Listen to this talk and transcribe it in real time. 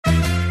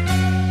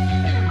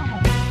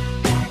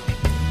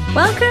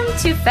Welcome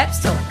to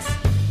FEPS Talks,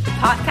 the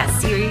podcast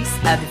series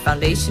of the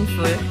Foundation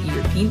for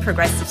European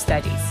Progressive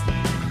Studies.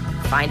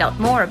 Find out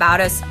more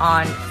about us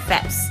on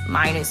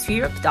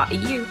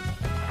feps-europe.eu.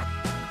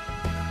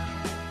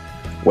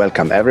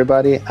 Welcome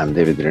everybody, I'm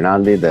David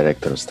Rinaldi,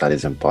 Director of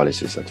Studies and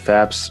Policies at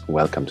FEPS.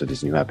 Welcome to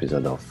this new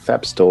episode of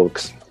FEPS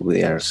Talks.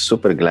 We are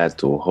super glad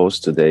to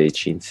host today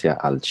Cinzia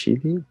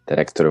Alcidi,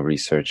 Director of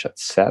Research at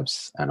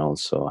SEBS and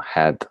also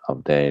Head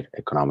of their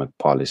Economic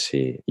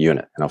Policy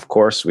Unit. And of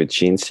course, with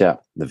Cinzia,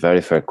 the very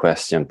fair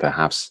question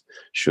perhaps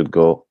should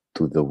go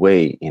to the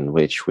way in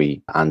which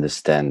we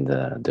understand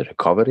the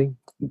recovery.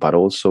 But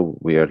also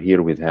we are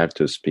here with her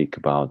to speak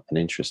about an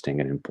interesting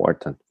and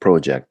important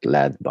project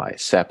led by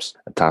SEBS,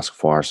 a task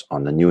force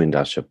on the new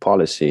industrial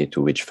policy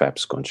to which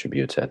FEPS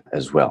contributed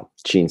as well.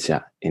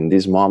 Cinzia, in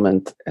this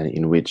moment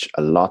in which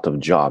a lot of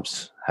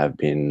jobs have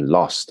been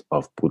lost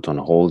or put on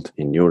hold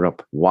in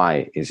Europe,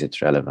 why is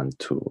it relevant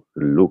to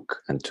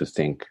look and to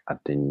think at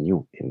the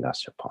new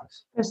industrial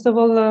policy? First of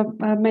all,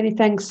 many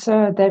thanks,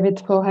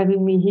 David, for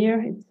having me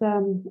here. It's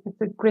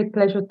a great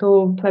pleasure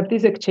to have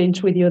this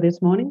exchange with you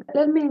this morning.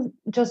 Let me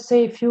just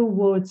say a few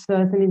words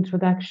as an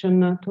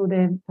introduction to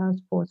the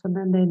task force and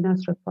then the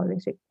industrial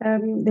policy.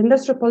 The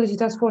industrial policy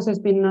task force has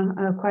been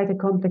quite a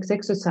complex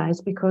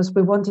exercise because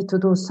we wanted to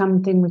do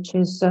something which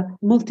is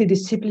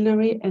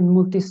multidisciplinary and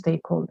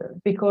multi-stakeholder,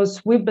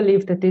 because we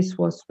believe that this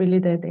was really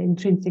the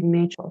intrinsic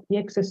nature of the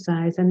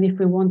exercise, and if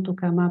we want to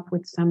come up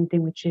with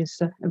something which is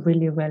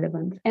really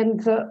relevant.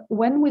 And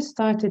when we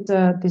started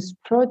this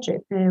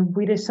project,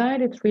 we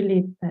decided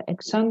really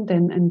ex ante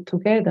and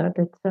together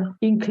that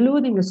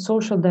including a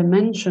social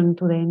dimension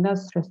to the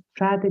industrial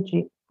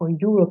strategy for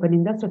Europe, an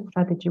industrial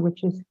strategy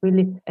which is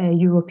really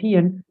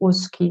European,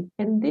 was key.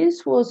 And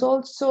this was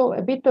also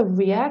a bit of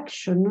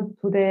reaction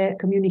to the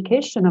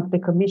communication of the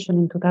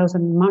Commission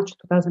in March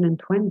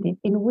 2020,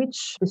 in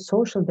which the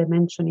social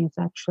dimension is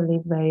actually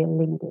very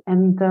limited.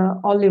 And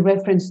only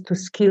reference to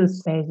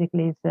skills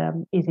basically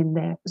is in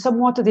there.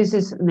 Somewhat this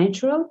is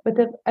natural, but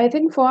I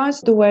think for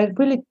us there were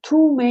really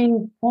two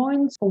main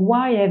points for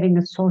why having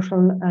a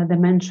social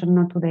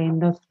dimension to the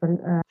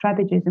industrial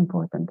strategy is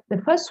important. The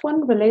first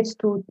one relates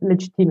to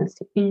legitimacy,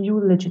 EU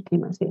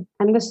legitimacy.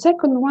 And the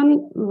second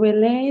one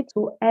relates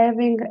to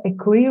having a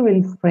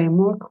coherent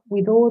framework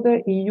with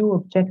other EU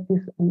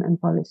objectives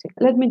and policy.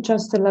 Let me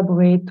just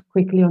elaborate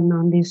quickly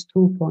on these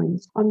 2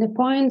 points. On the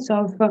points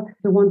of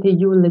we want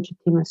EU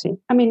legitimacy.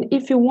 I mean,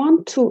 if you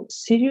want to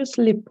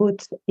seriously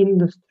put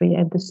industry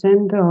at the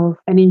center of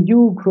an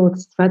EU growth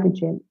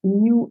strategy,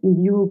 new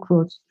EU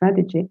growth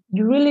strategy,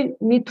 you really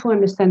need to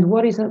understand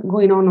what is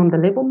going on the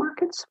labor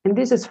markets. And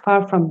this is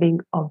far from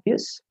being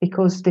obvious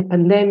because the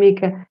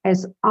pandemic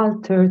has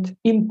altered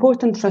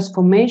important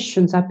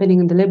transformations happening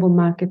in the labor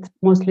market,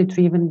 mostly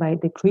driven by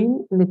the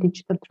green and the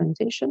digital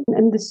transition.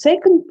 And the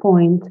second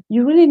point,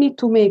 you really need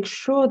to make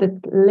sure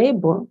that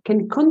labor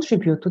can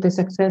contribute to the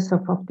success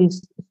of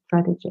this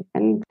strategy.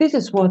 And this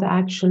is what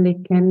actually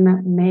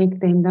can make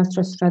the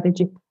industrial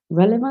strategy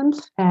relevant,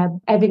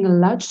 having a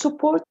large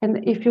support,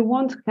 and if you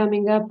want,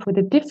 coming up with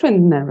a different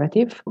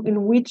narrative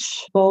in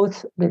which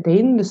both the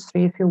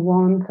industry, if you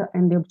want,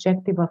 and the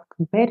objective of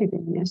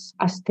competitiveness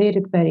are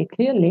stated very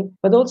clearly,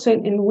 but also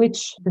in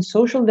which the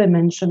social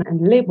dimension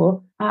and labor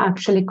are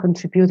actually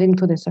contributing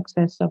to the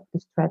success of the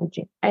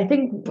strategy. I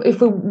think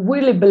if we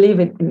really believe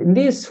in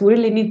this, we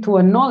really need to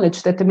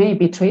acknowledge that there may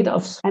be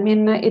trade-offs. I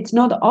mean, it's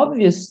not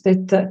obvious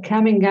that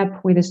coming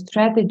up with a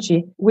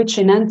strategy which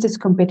enhances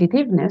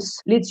competitiveness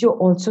leads you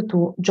also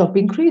to job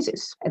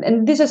increases.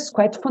 And this is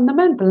quite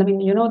fundamental. I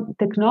mean,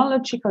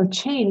 technological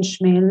change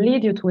may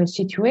lead you to a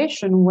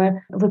situation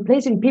where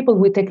replacing people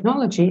with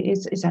technology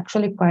is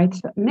actually quite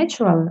a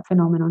natural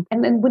phenomenon.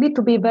 And we need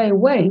to be very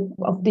aware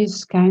of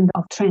this kind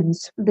of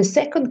trends. The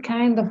second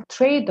kind of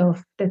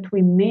trade-off that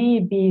we may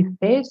be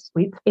faced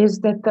with is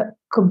that the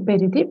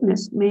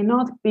competitiveness may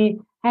not be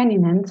hand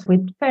in hand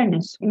with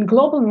fairness. In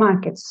global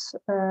markets,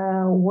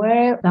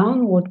 where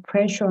downward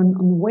pressure on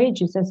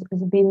wages has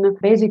been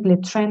basically a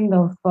trend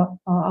of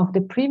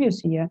the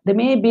previous year, there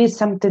may be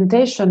some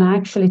temptation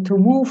actually to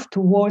move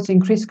towards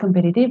increased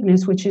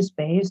competitiveness, which is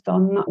based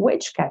on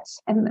wage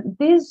cuts. And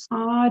these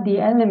are the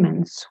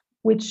elements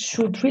which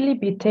should really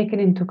be taken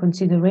into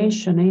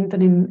consideration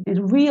in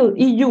a real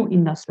EU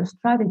industrial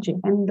strategy,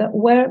 and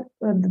where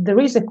there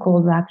is a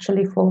call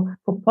actually for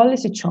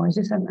policy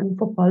choices and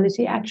for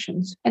policy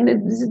actions. And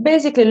this is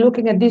basically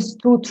looking at these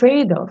two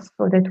trade-offs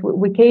so that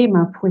we came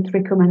up with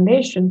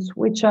recommendations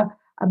which are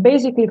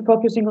basically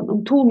focusing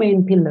on two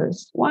main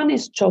pillars. One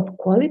is job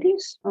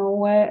qualities,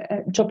 where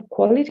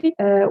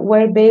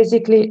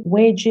basically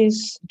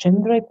wages,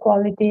 gender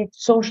equality,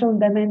 social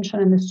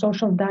dimension, and the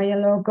social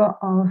dialogue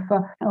of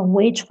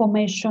wage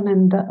formation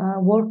and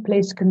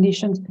workplace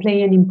conditions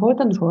play an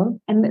important role.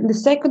 And the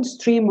second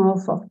stream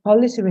of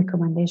policy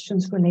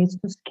recommendations relates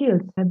to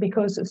skills,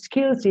 because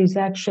skills is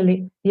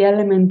actually the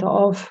element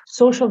of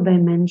social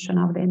dimension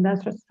of the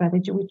industrial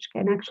strategy, which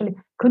can actually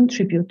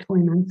contribute to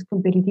enhance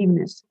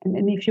competitiveness.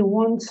 And if you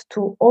want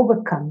to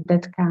overcome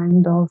that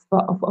kind of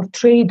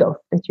trade-off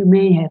that you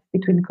may have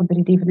between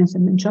competitiveness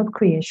and job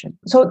creation.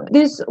 So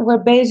these were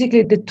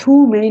basically the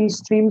two main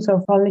streams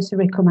of policy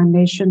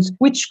recommendations,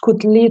 which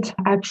could lead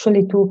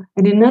actually to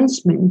an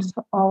enhancement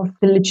of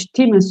the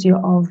legitimacy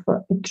of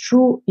a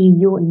true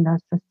EU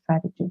industrial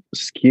strategy.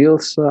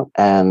 Skills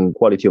and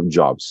quality of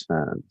jobs.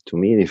 To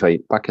me, if I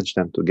package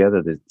them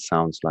together, it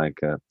sounds like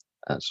a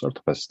sort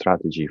of a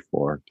strategy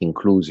for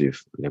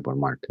inclusive labor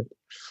market.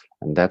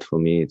 And that for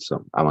me, it's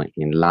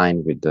in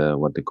line with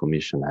what the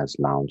Commission has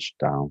launched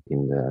down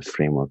in the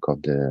framework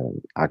of the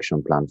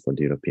action plan for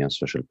the European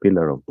social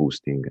pillar of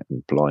boosting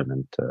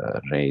employment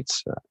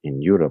rates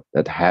in Europe.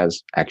 That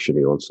has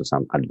actually also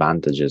some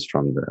advantages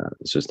from the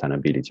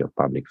sustainability of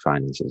public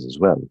finances as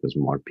well, because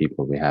more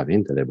people we have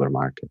in the labor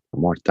market,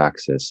 more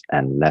taxes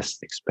and less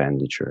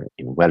expenditure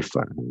in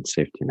welfare and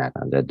safety net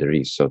that there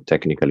is. So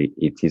technically,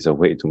 it is a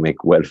way to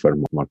make welfare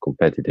more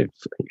competitive,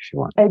 if you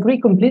want. I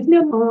agree completely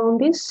on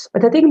this,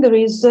 but I think there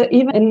is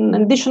even an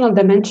additional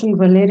dimension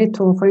related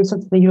to, for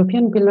instance, the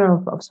European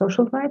Pillar of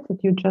Social Rights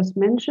that you just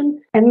mentioned.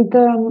 And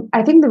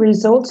I think there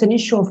is also an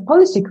issue of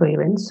policy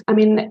coherence. I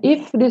mean,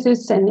 if this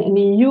is an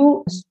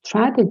EU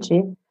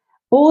strategy,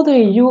 all the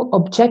EU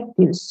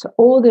objectives,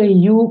 all the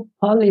EU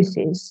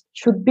policies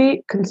should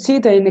be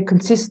considered in a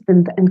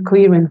consistent and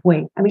coherent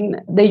way. I mean,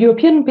 the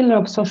European Pillar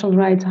of Social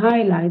Rights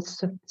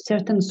highlights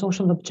certain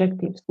social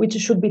objectives, which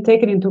should be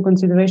taken into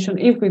consideration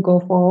if we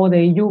go for all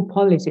the EU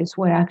policies,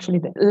 where actually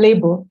the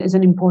labor is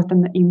an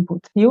important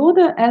input. The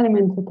other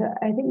element that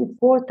I think is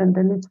important,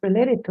 and it's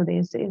related to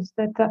this, is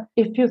that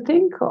if you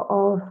think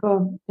of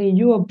the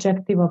EU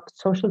objective of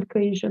social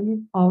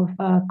cohesion, of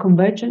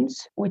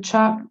convergence, which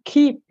are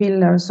key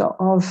pillars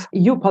of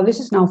EU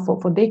policies now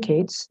for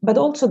decades, but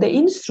also the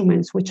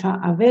instruments which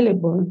are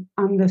available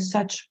under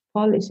such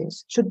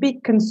policies should be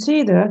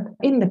considered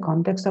in the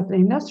context of the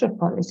industrial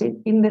policy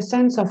in the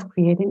sense of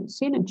creating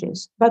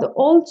synergies, but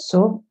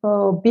also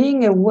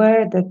being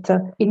aware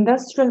that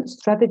industrial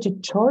strategy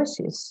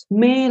choices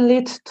may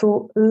lead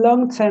to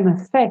long-term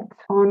effect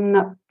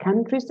on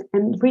countries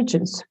and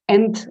regions.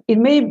 And it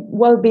may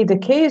well be the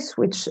case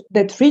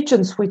that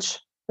regions which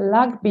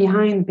lag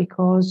behind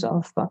because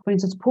of, for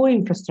instance, poor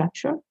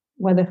infrastructure,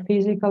 whether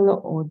physical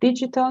or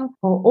digital,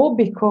 or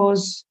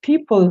because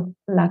people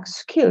lack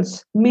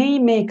skills, may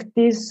make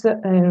these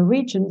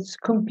regions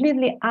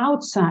completely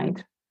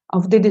outside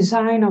of the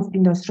design of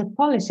industrial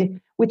policy,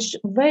 which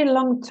very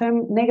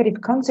long-term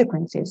negative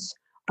consequences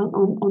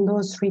on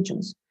those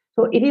regions.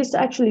 So it is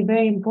actually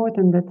very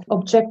important that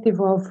objective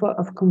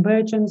of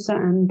convergence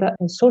and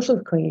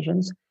social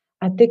cohesion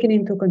are taken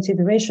into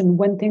consideration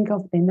when think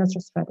of the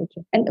industrial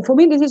strategy. And for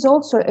me, this is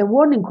also a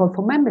warning call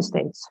for member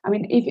states. I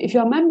mean, if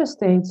you're member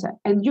states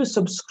and you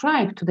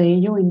subscribe to the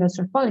EU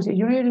industrial policy,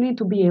 you really need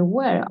to be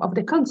aware of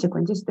the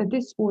consequences that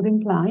this would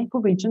imply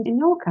for regions in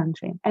your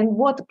country. And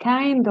what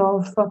kind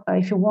of,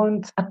 if you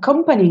want,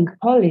 accompanying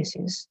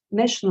policies,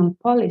 national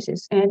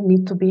policies, and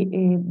need to be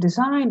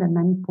designed and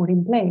then put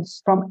in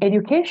place, from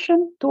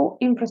education to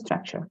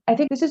infrastructure. I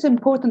think this is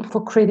important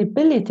for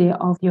credibility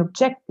of the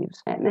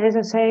objectives. And as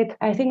I said,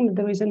 I think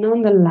there is an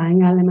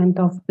underlying element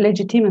of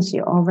legitimacy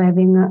of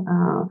having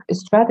a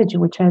strategy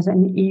which has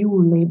an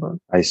EU label.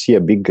 I see a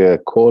big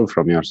call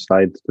from your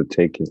side to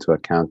take into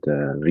account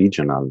the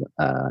regional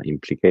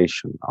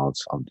implication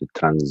also of the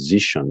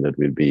transition that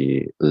will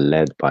be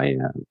led by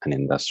an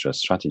industrial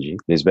strategy.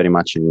 It is very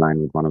much in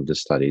line with one of the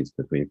studies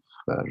that we're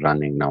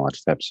running now at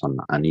FEPS on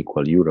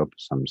Unequal Europe.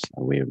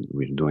 We're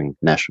doing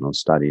national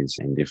studies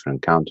in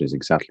different countries.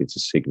 Exactly, it's a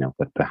signal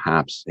that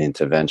perhaps the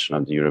intervention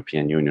of the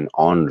European Union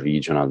on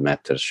regional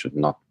matters should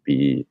not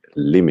be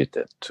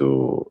limited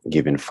to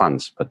giving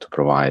funds, but to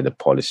provide a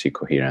policy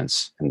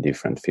coherence in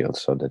different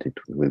fields so that it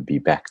will be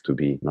back to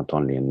be not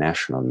only a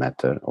national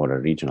matter or a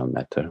regional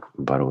matter,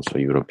 but also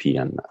a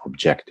European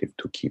objective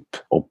to keep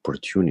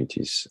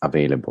opportunities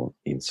available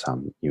in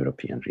some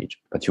European region.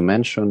 But you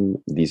mentioned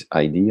this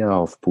idea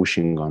of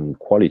pushing on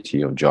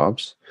quality of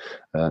jobs,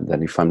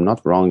 that if I'm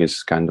not wrong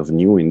is kind of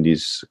new in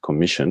this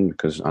commission,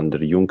 because under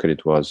Juncker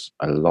it was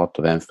a lot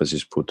of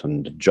emphasis put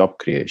on the job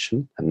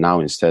creation. And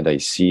now instead I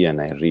see and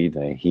I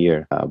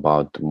hear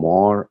about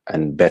more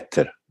and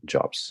better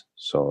jobs.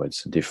 So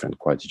it's a different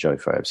quality job.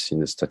 If I've seen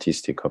the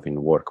statistic of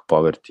in work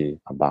poverty,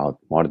 about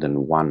more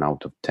than 1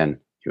 out of 10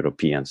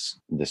 Europeans,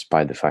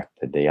 despite the fact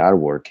that they are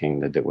working,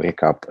 that they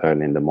wake up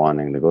early in the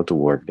morning, they go to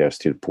work, they're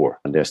still poor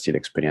and they're still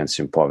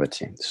experiencing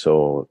poverty.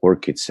 So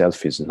work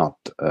itself is not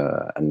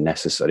a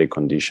necessary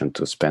condition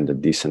to spend a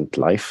decent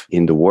life.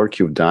 In the work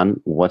you've done,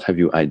 what have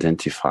you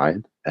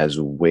identified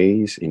as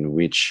ways in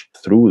which,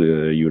 through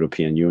the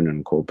European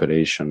Union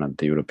cooperation at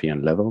the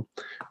European level,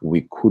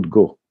 we could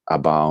go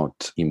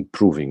about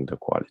improving the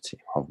quality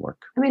of work?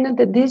 I mean,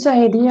 this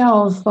idea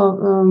of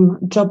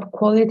job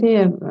quality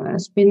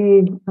has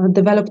been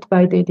developed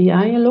by the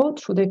ILO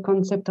through the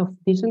concept of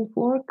decent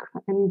work.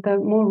 And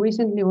more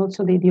recently,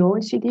 also the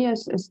OECD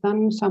has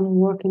done some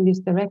work in this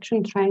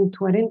direction, trying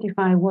to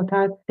identify what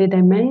are the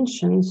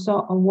dimensions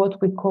of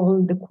what we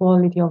call the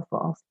quality of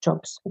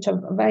jobs, which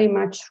are very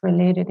much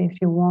related, if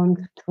you want,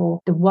 to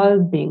the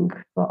well-being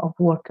of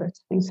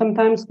workers. And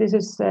sometimes this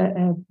is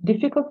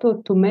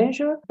difficult to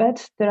measure,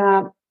 but there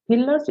are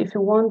pillars, if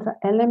you want,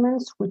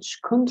 elements which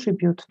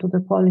contribute to the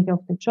quality of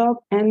the job,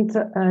 and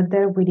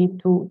there we need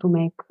to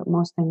make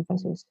most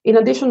emphasis. In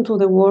addition to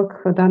the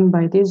work done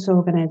by this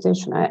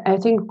organization, I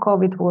think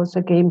COVID was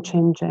a game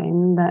changer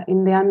in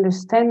the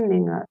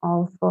understanding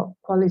of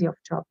quality of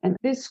job. And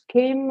this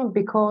came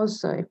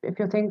because if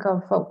you think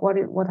of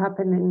what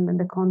happened in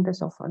the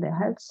context of the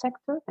health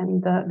sector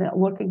and the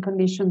working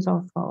conditions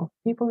of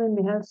people in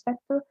the health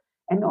sector,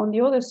 and on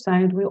the other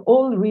side, we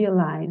all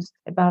realized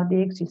about the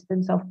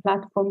existence of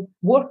platform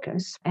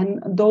workers and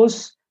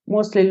those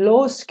mostly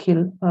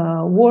low-skilled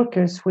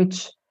workers,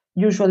 which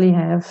usually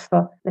have,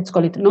 let's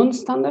call it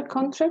non-standard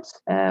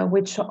contracts,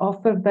 which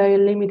offer very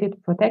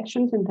limited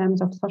protections in terms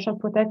of social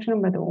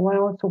protection, but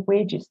where also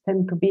wages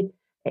tend to be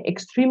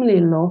extremely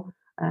low.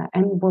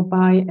 And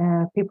whereby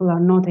people are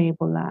not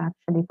able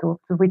actually to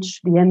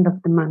reach the end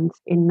of the month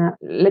in,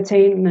 let's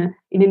say, in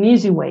an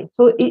easy way.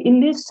 So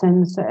in this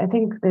sense, I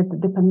think that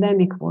the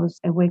pandemic was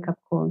a wake-up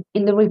call.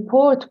 In the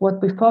report,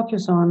 what we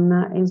focus on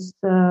is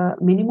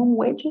minimum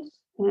wages.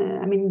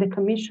 I mean, the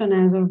Commission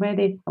has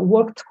already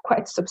worked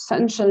quite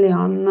substantially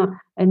on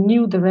a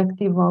new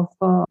directive of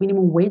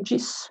minimum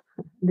wages.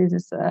 This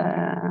is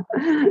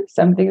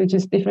something which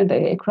is different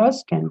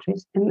across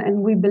countries.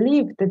 And we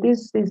believe that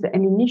this is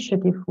an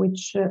initiative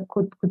which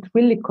could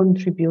really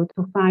contribute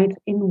to fight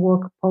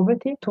in-work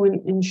poverty, to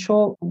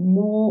ensure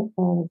more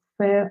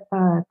fair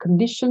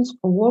conditions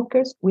for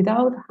workers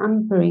without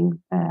hampering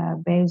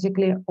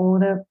basically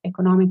other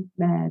economic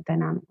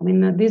dynamics. I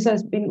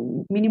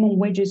mean, minimum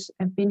wages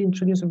have been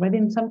introduced already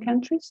in some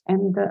countries,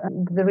 and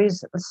there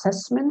is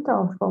assessment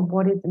of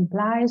what it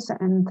implies,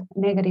 and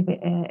negative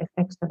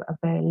effects are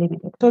very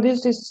limited. So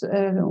this is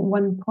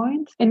one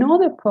point.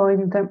 Another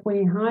point that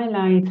we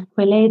highlight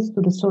relates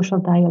to the social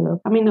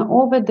dialogue. I mean,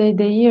 over the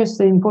years,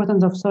 the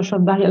importance of social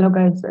dialogue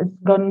has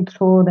gone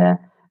through the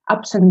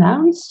ups and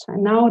downs.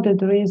 And now that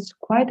there is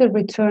quite a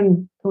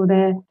return to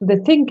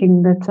the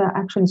thinking that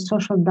actually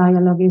social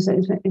dialogue is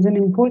an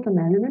important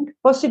element,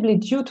 possibly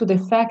due to the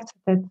fact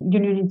that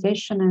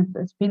unionization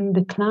has been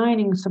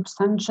declining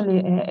substantially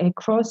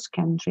across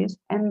countries,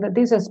 and that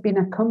this has been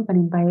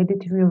accompanied by a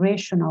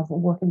deterioration of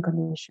working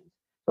conditions.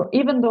 So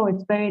even though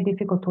it's very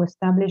difficult to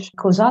establish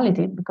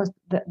causality, because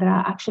there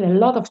are actually a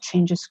lot of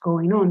changes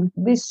going on,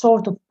 this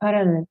sort of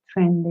parallel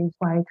trend is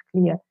quite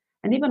clear.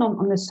 And even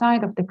on the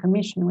side of the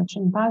Commission, which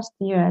in past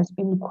year has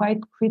been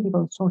quite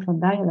critical of social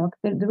dialogue,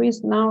 there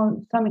is now,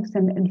 to some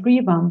extent, a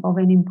revamp of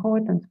an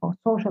importance for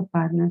social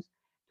partners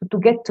to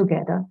get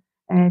together,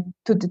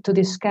 to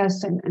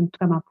discuss and to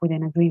come up with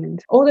an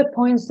agreement. All the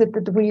points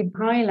that we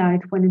highlight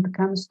when it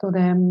comes to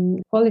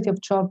the quality of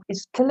job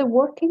is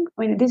teleworking.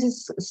 I mean, this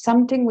is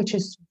something which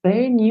is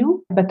very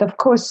new, but of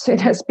course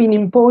it has been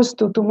imposed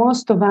to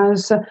most of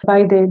us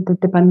by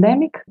the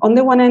pandemic. On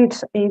the one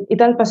hand, it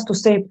helped us to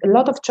save a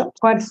lot of jobs.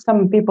 Quite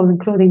some people,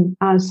 including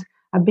us,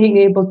 are being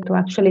able to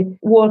actually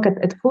work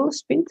at full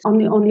speed. On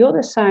the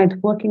other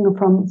side, working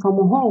from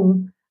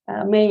home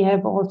may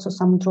have also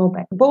some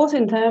drawback, both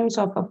in terms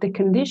of the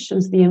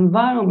conditions, the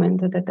environment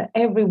that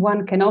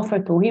everyone can offer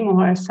to him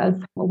or herself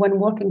when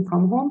working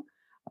from home,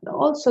 but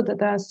also that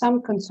there are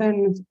some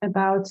concerns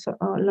about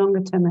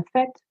longer-term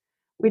effects,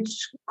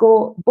 which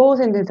go both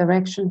in the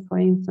direction, for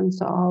instance,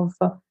 of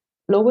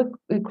lower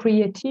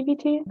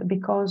creativity,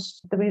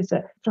 because there is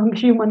a strong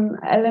human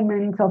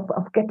element of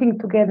getting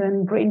together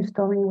and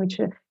brainstorming, which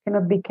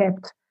cannot be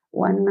kept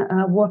when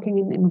working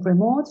in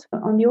remote.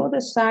 On the other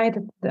side,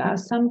 there are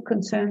some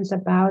concerns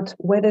about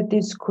whether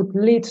this could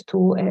lead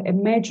to a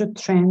major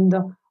trend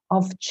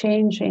of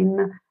change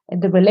in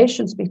the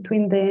relations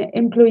between the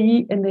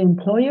employee and the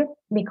employer,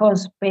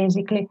 because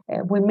basically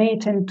we may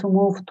tend to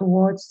move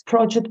towards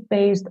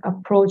project-based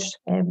approach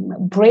and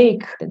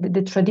break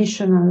the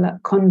traditional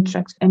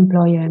contracts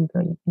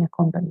employer-employee in a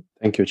company.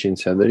 Thank you,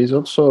 Cinzia. There is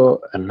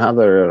also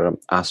another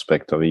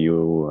aspect of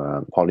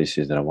EU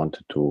policies that I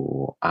wanted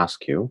to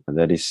ask you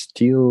that is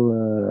still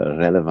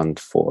relevant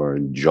for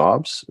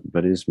jobs,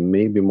 but is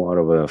maybe more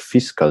of a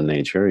fiscal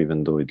nature,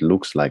 even though it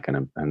looks like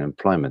an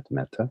employment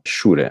matter.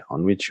 SURE,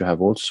 on which you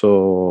have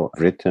also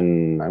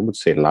written, I would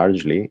say,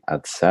 largely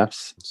at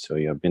SEPS. So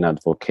you have been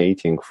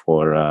advocating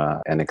for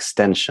an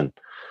extension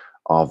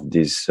of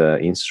this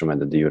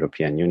instrument that the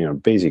European Union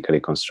basically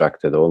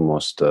constructed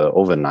almost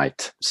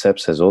overnight.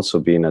 SEPS has also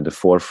been at the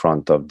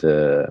forefront of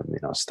the,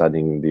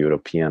 studying the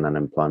European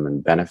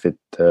unemployment benefit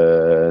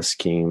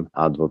scheme,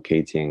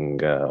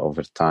 advocating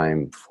over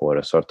time for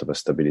a sort of a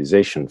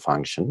stabilization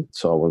function.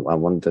 So I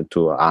wanted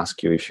to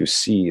ask you if you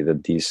see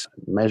that this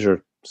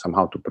measure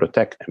somehow to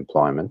protect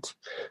employment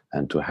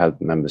and to help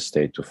member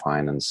state to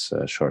finance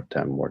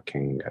short-term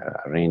working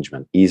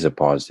arrangement is a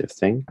positive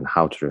thing, and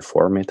how to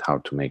reform it, how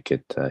to make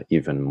it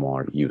even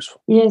more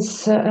useful.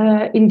 Yes,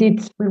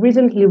 indeed. We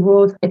recently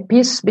wrote a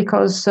piece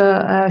because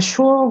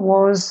SURE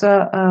was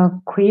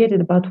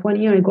created about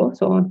 1 year ago.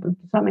 So to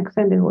some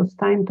extent, it was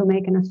time to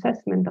make an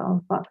assessment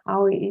of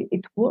how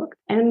it worked.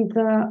 And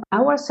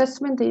our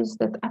assessment is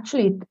that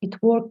actually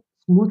it worked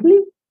smoothly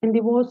and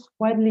it was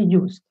widely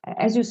used.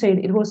 As you said,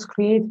 it was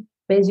created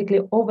basically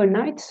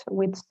overnight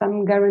with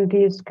some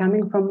guarantees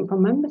coming from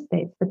member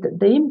states. But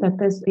the impact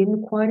has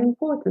been quite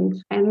important.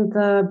 And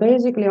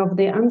basically of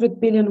the 100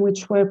 billion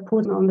which were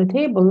put on the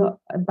table,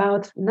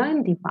 about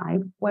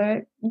 95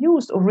 were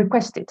used or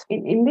requested.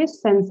 In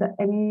this sense,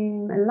 a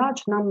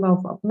large number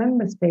of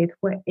member states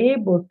were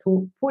able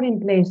to put in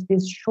place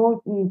these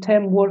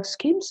short-term work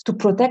schemes to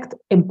protect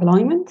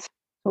employment.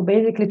 So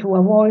basically to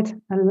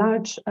avoid a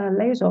large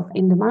layoff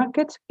in the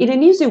market in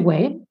an easy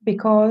way,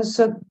 because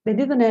they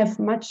didn't have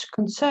much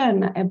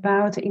concern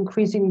about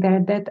increasing their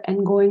debt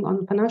and going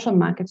on financial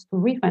markets to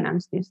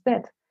refinance this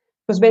debt.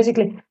 Because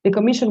basically the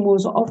Commission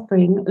was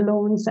offering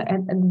loans at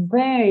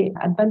very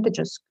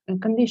advantageous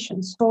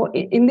conditions. So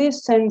in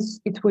this sense,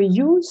 it was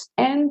used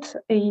and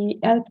it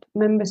helped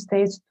member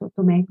states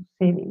to make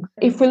savings.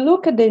 If we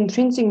look at the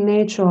intrinsic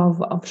nature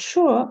of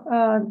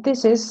SURE,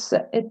 this is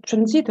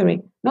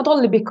transitory, not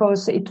only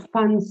because it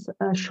funds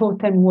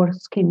short-term work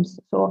schemes,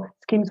 so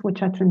schemes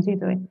which are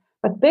transitory,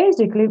 but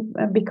basically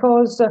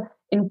because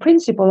in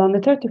principle, on the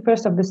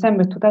 31st of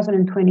December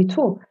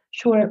 2022,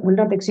 SURE will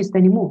not exist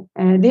anymore.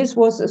 This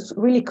was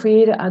really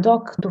created ad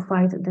hoc to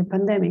fight the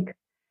pandemic.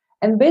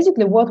 And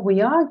basically what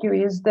we argue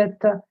is that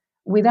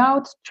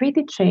without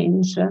treaty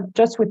change,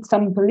 just with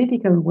some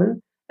political will,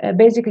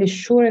 basically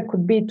SURE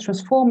could be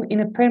transformed in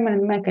a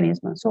permanent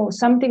mechanism. So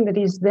something that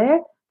is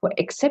there for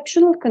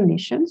exceptional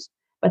conditions,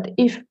 but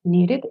if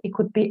needed, it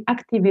could be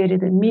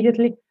activated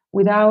immediately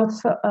without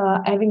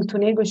having to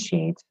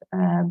negotiate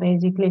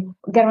basically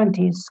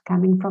guarantees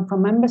coming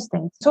from member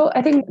states. So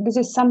I think this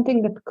is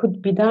something that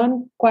could be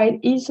done quite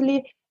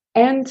easily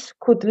and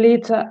could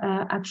lead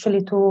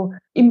actually to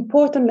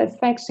important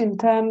effects in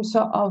terms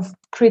of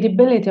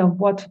credibility of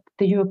what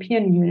the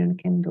European Union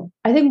can do.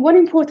 I think one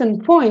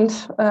important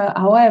point,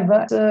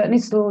 however,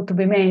 needs to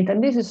be made,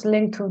 and this is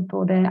linked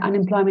to the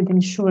unemployment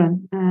insurance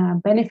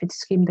benefit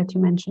scheme that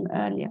you mentioned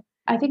earlier.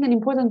 I think an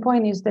important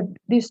point is that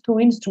these two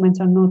instruments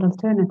are not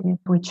alternative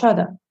to each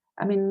other.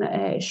 I mean,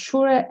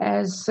 SURE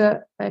has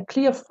a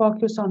clear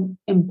focus on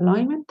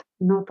employment,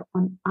 not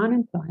on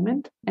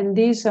unemployment. And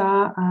these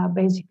are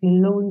basically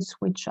loans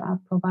which are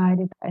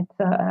provided at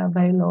a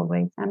very low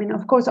rate. I mean,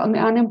 of course, on the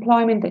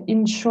unemployment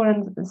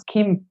insurance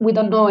scheme, we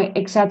don't know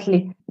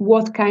exactly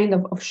what kind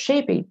of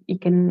shape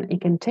it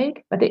can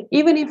take. But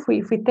even if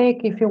we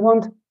take, if you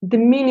want, the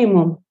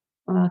minimum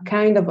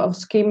kind of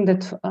scheme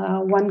that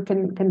one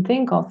can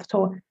think of,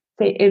 so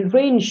say a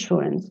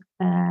reinsurance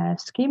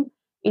scheme,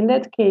 in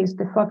that case,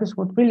 the focus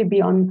would really be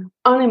on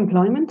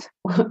unemployment.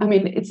 I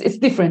mean, it's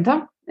different,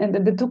 huh? And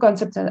the two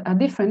concepts are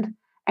different.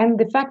 And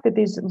the fact that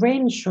this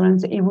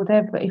reinsurance, it would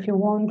have, if you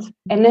want,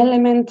 an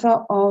element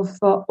of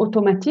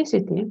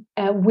automaticity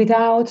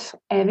without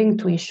having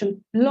to issue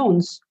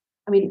loans.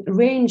 I mean,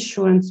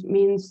 reinsurance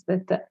means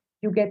that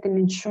you get an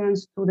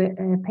insurance to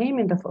the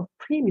payment of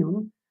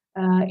premium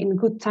in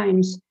good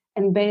times,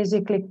 and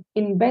basically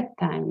in bad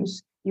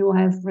times, you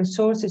have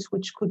resources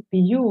which could be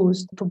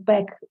used to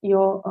back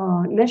your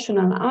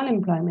national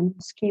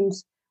unemployment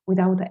schemes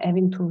without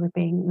having to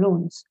repay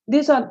loans.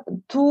 These are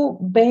two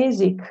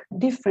basic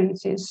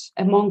differences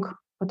among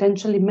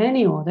potentially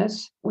many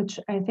others, which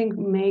I think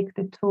make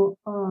the two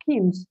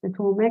schemes, the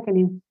two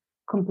mechanisms,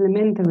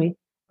 complementary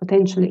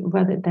potentially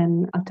rather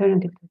than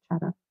alternative to each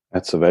other.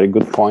 That's a very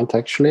good point,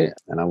 actually.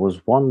 And I was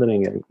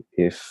wondering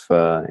if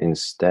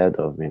instead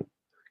of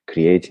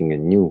creating a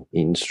new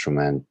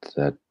instrument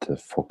that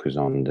focus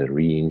on the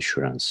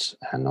reinsurance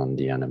and on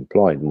the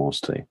unemployed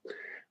mostly,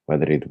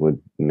 whether it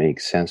would make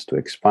sense to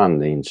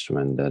expand the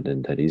instrument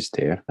that is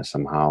there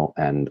somehow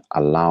and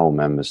allow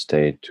member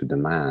state to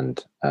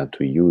demand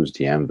to use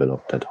the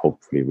envelope that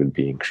hopefully will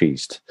be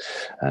increased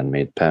and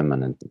made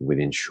permanent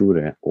within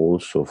SURE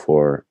also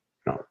for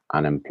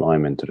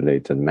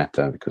unemployment-related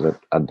matter, because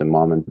at the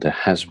moment there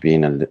has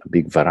been a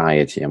big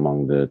variety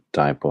among the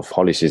type of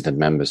policies that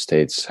member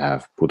states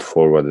have put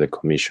forward the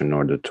Commission in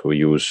order to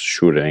use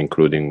SURE,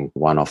 including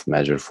one-off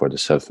measure for the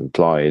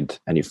self-employed.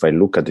 And if I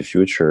look at the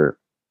future,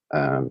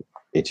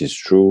 it is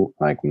true,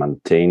 like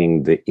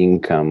maintaining the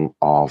income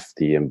of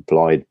the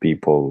employed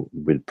people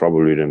will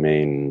probably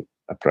remain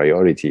a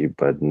priority,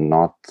 but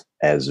not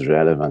as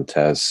relevant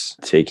as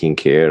taking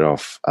care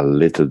of a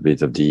little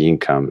bit of the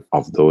income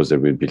of those that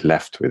will be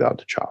left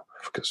without a job.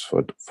 because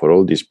for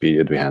all this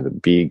period, we had a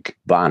big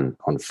ban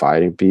on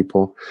firing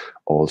people.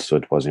 Also,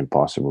 it was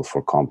impossible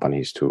for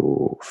companies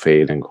to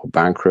fail and go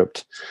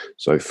bankrupt.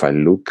 So if I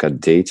look at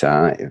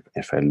data,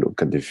 if I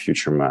look at the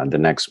future, the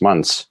next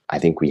months, I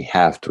think we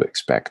have to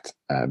expect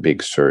a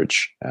big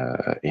surge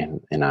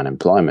in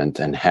unemployment,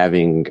 and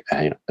having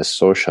a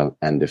social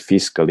and a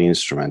fiscal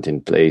instrument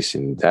in place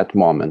in that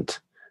moment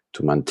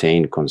to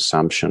maintain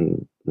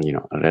consumption,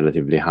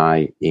 relatively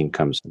high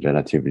incomes,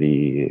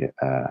 relatively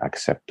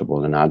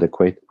acceptable and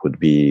adequate would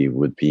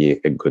be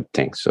a good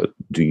thing. So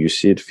do you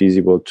see it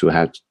feasible to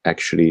have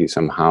actually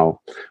somehow,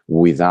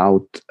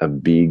 without a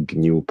big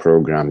new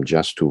program,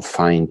 just to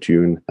fine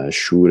tune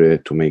Sure,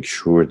 to make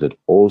sure that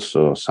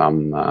also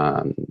some,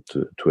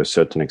 to a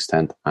certain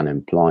extent,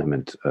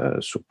 unemployment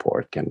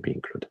support can be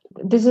included?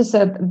 This is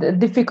a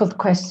difficult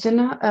question.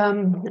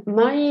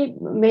 My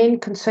main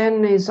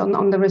concern is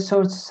on the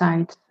resource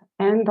side,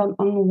 and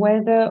on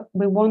whether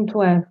we want to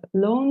have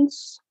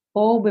loans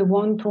or we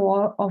want to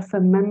offer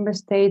member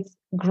states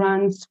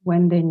grants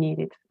when they need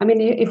it. I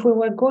mean, if we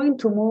were going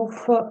to move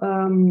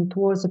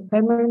towards a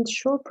permanent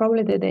Sure,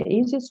 probably the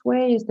easiest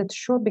way is that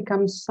Sure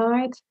becomes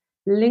side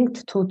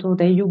linked to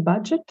the EU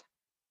budget,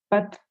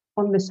 but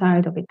on the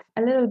side of it,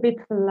 a little bit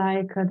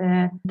like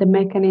the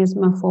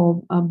mechanism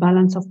for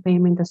balance of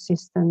payment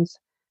assistance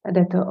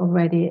that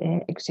already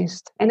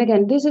exist. And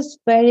again, this is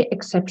very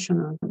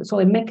exceptional. So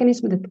a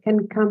mechanism that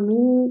can come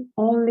in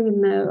only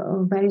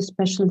in very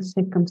special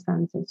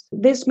circumstances.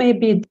 This may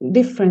be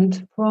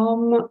different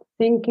from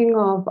thinking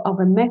of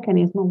a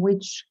mechanism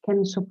which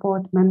can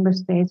support member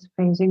states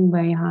facing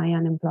very high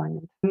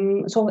unemployment.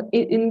 So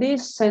in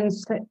this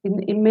sense,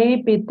 it may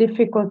be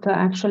difficult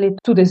actually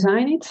to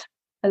design it,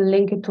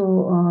 link it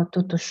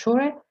to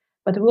Sure,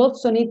 but we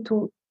also need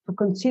to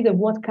consider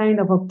what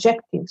kind of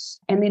objectives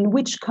and in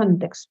which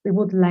context we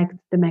would like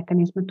the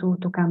mechanism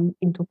to come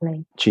into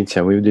play.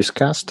 Cinzia, we've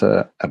discussed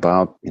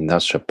about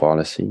industrial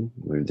policy,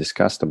 we've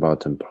discussed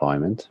about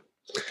employment,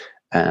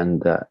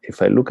 and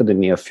if I look at the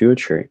near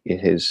future,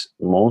 it is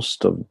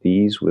most of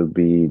these will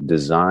be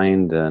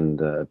designed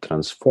and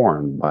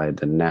transformed by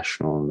the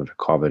National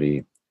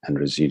Recovery and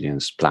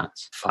Resilience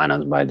Plans,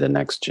 financed by the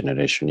Next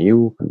Generation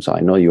EU. So I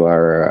know you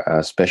are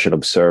a special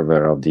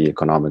observer of the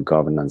economic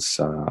governance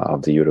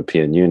of the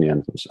European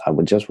Union. So I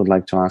would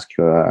like to ask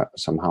you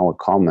somehow a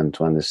comment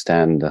to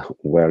understand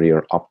where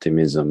your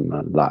optimism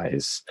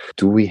lies.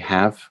 Do we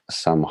have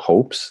some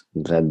hopes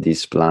that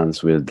these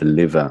plans will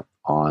deliver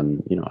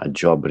on a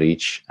job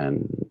reach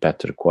and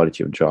better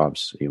quality of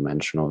jobs? You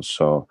mentioned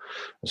also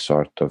a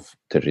sort of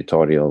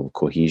territorial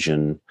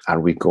cohesion. Are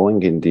we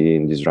going in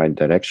this right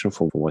direction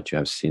from what you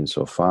have seen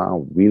so far?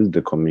 Will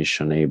the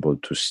Commission able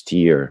to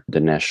steer the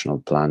national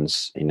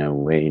plans in a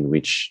way in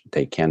which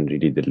they can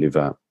really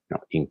deliver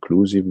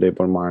inclusive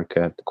labor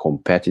market,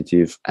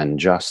 competitive and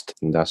just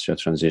industrial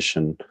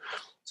transition?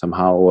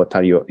 Somehow, what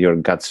are your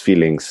gut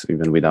feelings,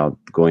 even without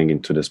going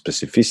into the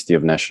specificity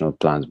of national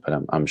plans?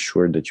 But I'm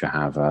sure that you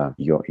have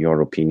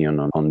your opinion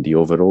on the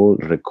overall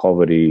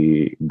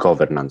recovery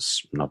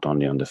governance, not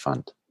only on the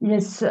fund.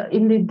 Yes,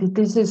 indeed.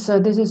 This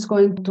is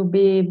going to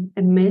be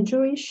a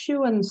major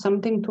issue and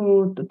something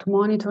to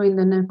monitor in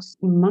the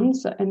next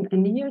months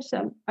and years.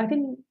 I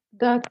think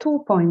there are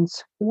 2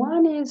 points.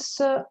 One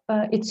is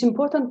it's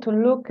important to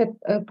look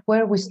at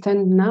where we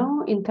stand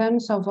now in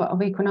terms of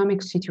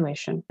economic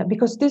situation,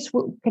 because this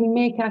can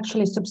make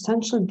actually a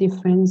substantial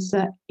difference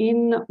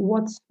in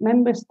what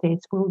member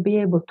states will be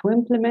able to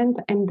implement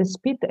and the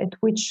speed at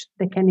which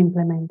they can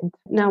implement it.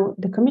 Now,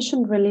 the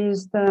Commission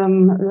released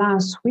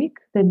last week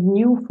the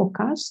new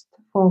forecast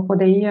for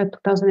the year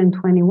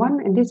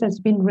 2021, and this has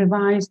been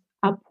revised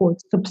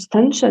upwards,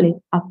 substantially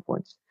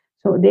upwards.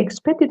 So the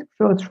expected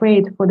growth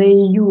rate for the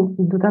EU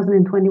in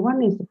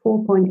 2021 is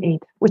 4.8,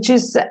 which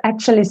is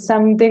actually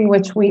something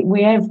which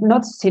we have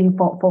not seen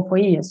for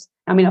years.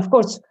 I mean, of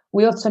course,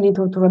 we also need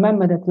to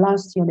remember that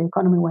last year the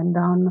economy went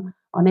down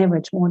on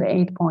average more than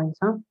 8 points.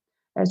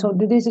 So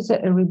this is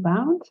a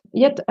rebound.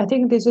 Yet I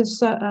think this is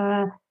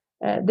there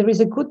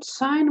is a good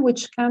sign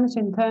which comes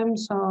in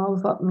terms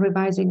of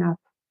revising up.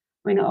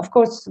 I mean, of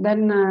course,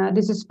 then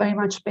this is very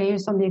much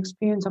based on the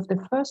experience of the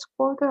first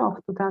quarter of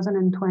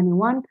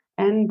 2021.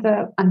 And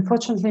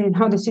unfortunately,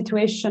 now the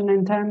situation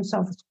in terms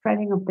of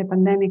spreading of the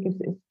pandemic is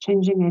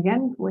changing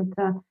again with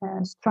a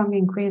strong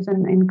increase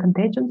in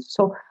contagions.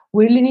 So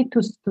we really need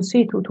to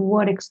see to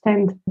what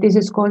extent this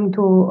is going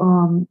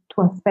to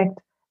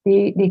affect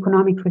the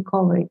economic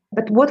recovery.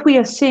 But what we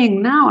are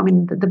seeing now, I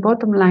mean, the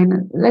bottom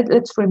line,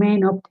 let's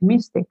remain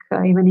optimistic,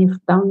 even if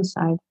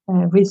downside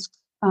risks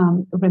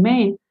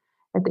remain.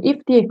 That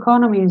if the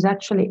economy is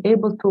actually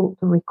able to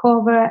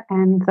recover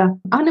and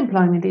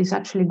unemployment is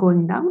actually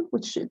going down,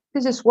 which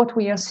this is what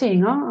we are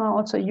seeing.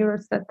 Also,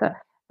 Eurostat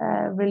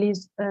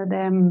released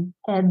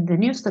the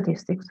new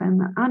statistics,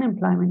 and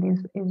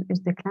unemployment is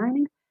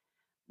declining.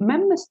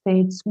 Member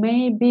states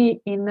may be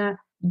in a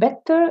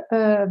better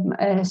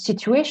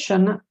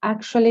situation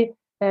actually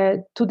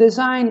to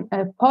design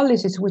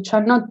policies which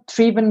are not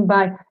driven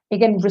by,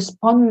 again,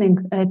 responding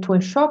to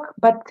a shock,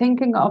 but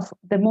thinking of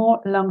the more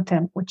long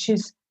term, which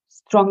is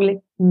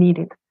strongly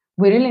needed.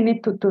 We really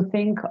need to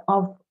think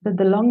of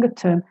the longer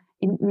term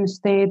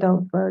instead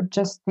of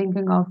just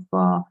thinking of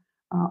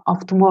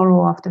tomorrow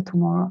or after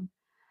tomorrow.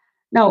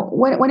 Now,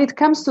 when it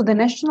comes to the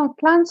national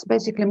plans,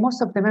 basically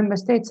most of the member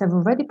states have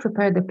already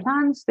prepared the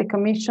plans. The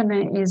Commission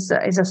is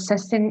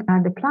assessing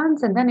the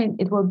plans, and then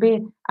it will be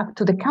up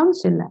to the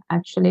Council,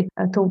 actually,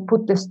 to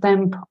put the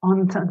stamp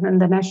on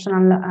the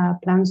national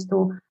plans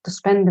to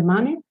spend the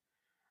money.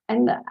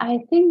 And I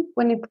think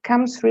when it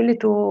comes really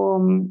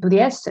to the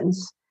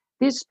essence,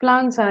 these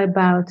plans are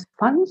about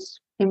funds,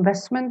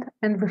 investment,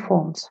 and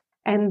reforms.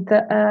 And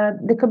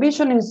the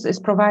Commission is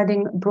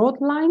providing broad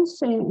lines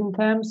in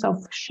terms of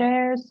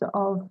shares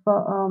of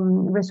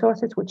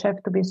resources which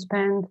have to be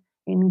spent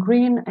in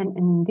green and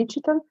in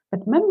digital.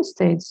 But member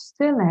states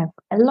still have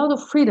a lot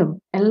of freedom,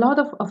 a lot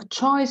of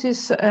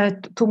choices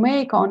to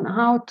make on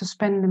how to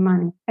spend the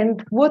money.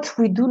 And what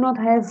we do not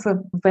have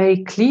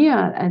very clear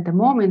at the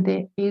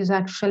moment is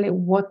actually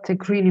what a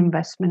green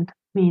investment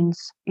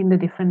means in the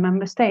different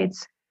member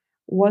states,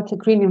 what a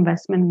green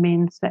investment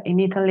means in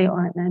Italy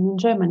and in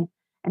Germany.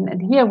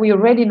 And here we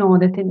already know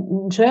that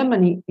in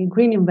Germany,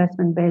 green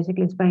investment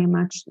basically is very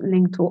much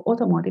linked to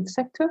automotive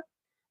sector,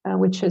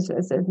 which is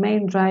a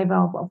main driver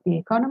of the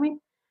economy.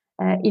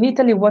 In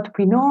Italy, what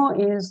we know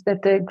is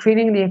that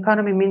greening the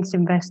economy means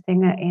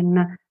investing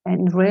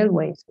in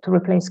railways to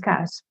replace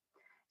cars.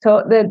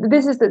 So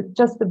this is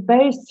just a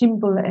very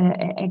simple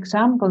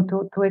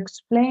example to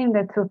explain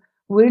that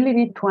we really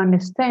need to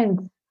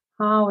understand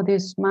how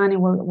this money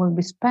will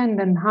be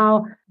spent and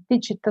how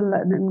digital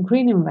and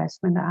green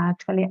investment are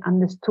actually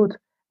understood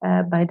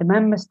by the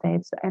member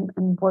states and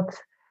what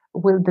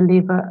will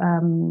deliver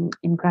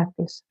in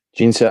practice.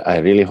 Cinzia, I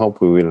really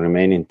hope we will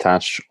remain in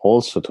touch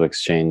also to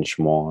exchange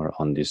more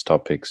on these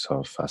topics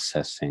of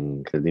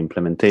assessing the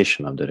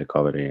implementation of the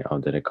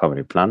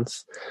recovery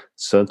plans.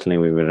 Certainly,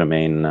 we will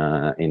remain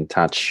in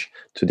touch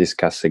to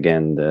discuss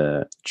again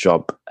the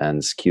job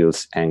and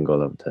skills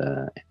angle of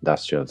the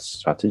industrial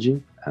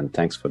strategy. And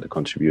thanks for the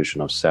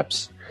contribution of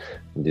SEPS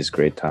in this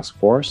great task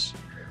force.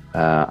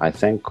 I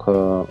thank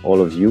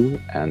all of you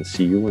and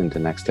see you in the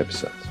next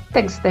episode.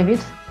 Thanks, David.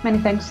 Many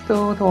thanks to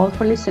all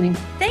for listening.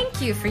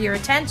 Thank you for your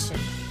attention.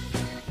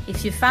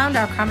 If you found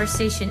our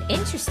conversation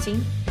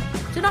interesting,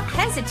 do not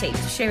hesitate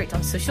to share it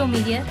on social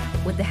media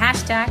with the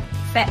hashtag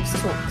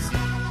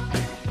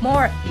FEPSTalks.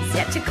 More is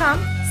yet to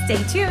come.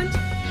 Stay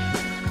tuned.